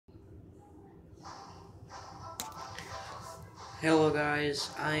Hello guys,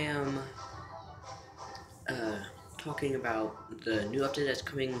 I am uh, talking about the new update that's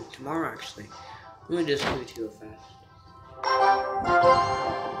coming tomorrow actually. Let me just give it to you fast.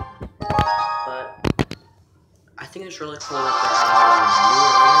 But I think it's really cool that they're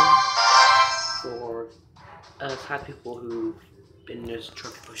adding a new area for fat people who've been just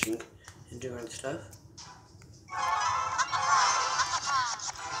trophy pushing and doing other stuff.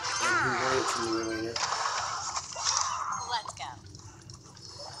 And who wanted to new arena. Let's go.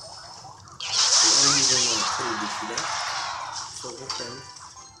 I'm using a pretty beefy deck. So we'll friend.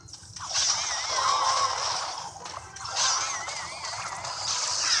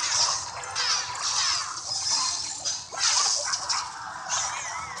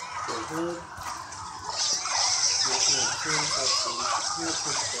 Good.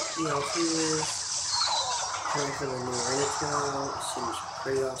 ELC is coming for the new arena tomorrow. It seems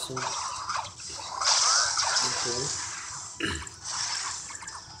pretty awesome and cool.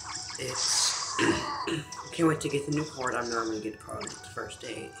 It's can't wait to get the new card. I'm normally get a card the first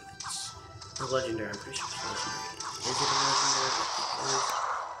day. If it's a legendary, I'm pretty sure it's legendary. Is it a legendary? I think it is.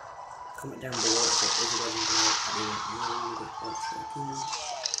 Comment down below if it is a legendary. I don't know the card tracking.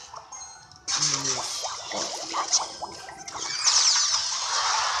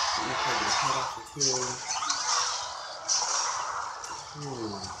 Let me try to get a head off the two.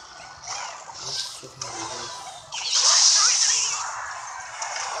 Let's check out this.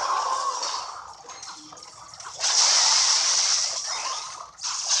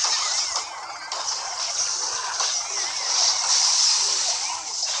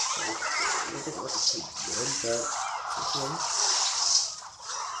 I think it wasn't too good, but okay.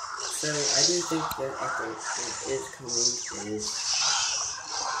 So I do think that update that is coming is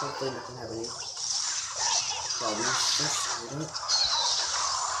hopefully not gonna have any problems. Let's hold up.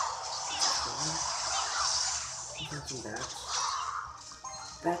 Some bats.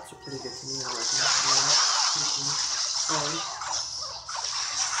 Bats are pretty good to me, I like them.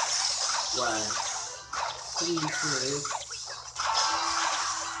 Why? What are you trying to do?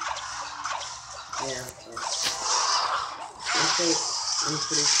 Yeah, I'm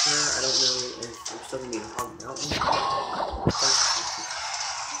pretty sure, I don't know if I'm still gonna be in Hog Mountain.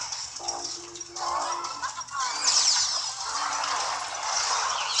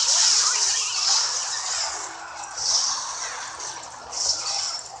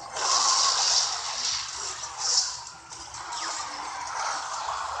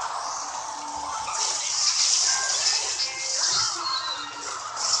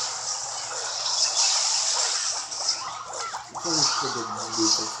 Pretty good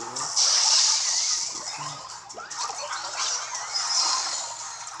defense here.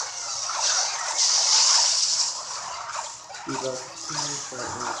 We got two, but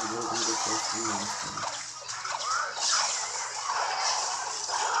not a little bit of defense.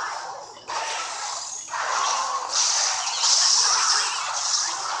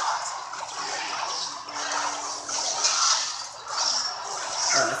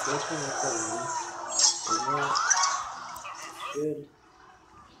 Alright, so let's go with the one. Good.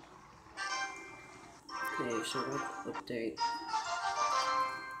 Okay, so update.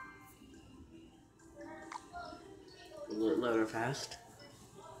 Loader fast.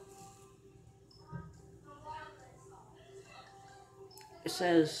 It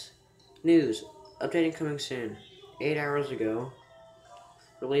says news updating coming soon. 8 hours ago.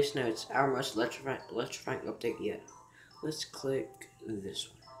 Release notes. Our most electrifying update yet. Let's click this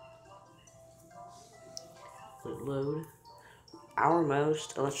one. Load. Our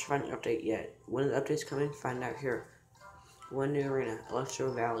most electrifying update yet. When the update's coming, find out here. One new arena,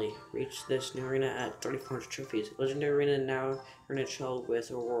 Electro Valley. Reach this new arena at 3,400 trophies. Legendary arena now arena chill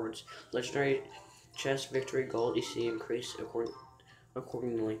with rewards. Legendary chest victory gold EC increase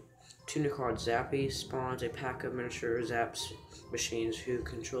accordingly. Two new cards. Zappy spawns a pack of miniature Zaps machines. Who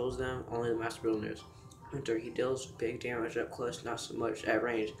controls them? Only the Master Builder knows. Hunter, he deals big damage up close, not so much at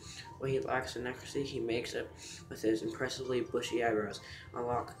range. What he lacks in accuracy, he makes up with his impressively bushy eyebrows.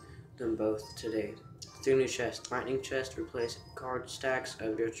 Unlock them both today. 3 new chests. Lightning chest, replace card stacks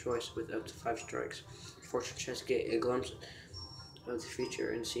of your choice with up to 5 strikes. Fortune chest, get a glimpse of the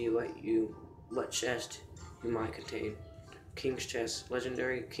future and see what chest you might contain. King's chest,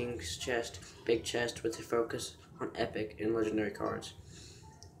 legendary King's chest, big chest with a focus on epic and legendary cards.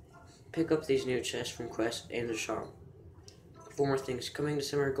 Pick up these new chests from Quest and the shop. 4 more things. Coming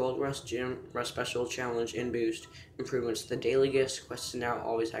December, Gold Rush Gym Rush Special Challenge and Boost. Improvements. The daily gifts quest is now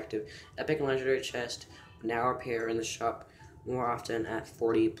always active. Epic and legendary chest now appear in the shop more often at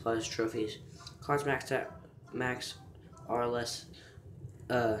 40 plus trophies. Cards max are less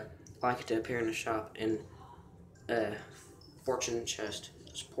likely to appear in the shop and Fortune chest.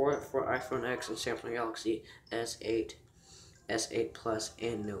 Support for iPhone X and Samsung Galaxy S8, S8 Plus,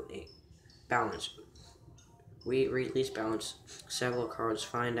 and Note 8. Balance. We release balance several cards,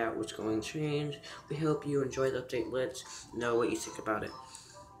 find out what's going to change. We hope you enjoy the update. Let's know what you think about it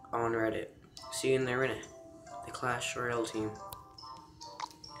on Reddit. See you in the arena. The Clash Royale team.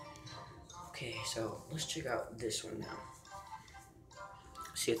 Okay, so let's check out this one now.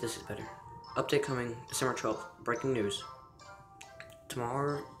 See if this is better. Update coming December 12th. Breaking news.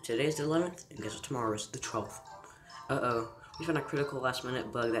 Today's the 11th, and guess what tomorrow is? The 12th. Uh-oh. We found a critical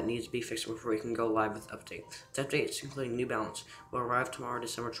last-minute bug that needs to be fixed before we can go live with the update. The update is including New Balance. Will arrive tomorrow,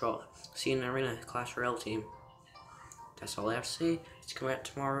 December 12th. See you in the arena, Clash Royale team. That's all I have to say. It's coming out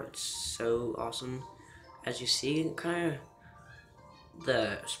tomorrow. It's so awesome. As you see, kind of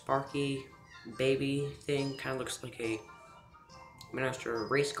the Sparky baby thing kind of looks like a Master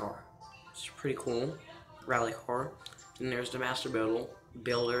race car. It's pretty cool. Rally car. And there's the Master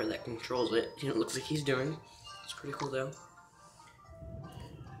Builder that controls it. You know, it looks like he's doing. It's pretty cool though.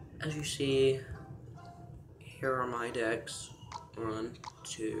 As you see, here are my decks. 1,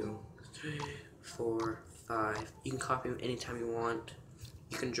 2, 3, 4, 5. You can copy them anytime you want.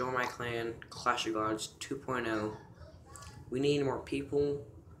 You can join my clan, Clash of Gods 2.0. We need more people.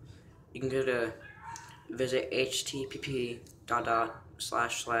 You can go to visit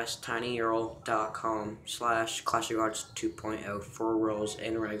http://tinyurl.com/Clash of Gods 2.0 for rules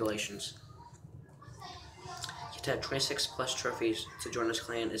and regulations. You have to have 26 plus trophies to join this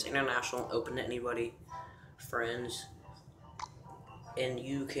clan. It's international, open to anybody, friends, and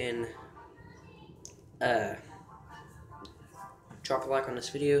you can drop a like on this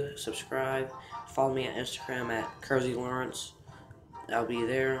video, subscribe, follow me on Instagram at CurzyLawrence. I'll be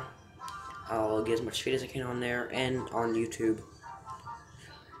there. I'll get as much feed as I can on there and on YouTube.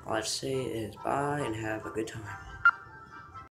 All I have to say is bye and have a good time.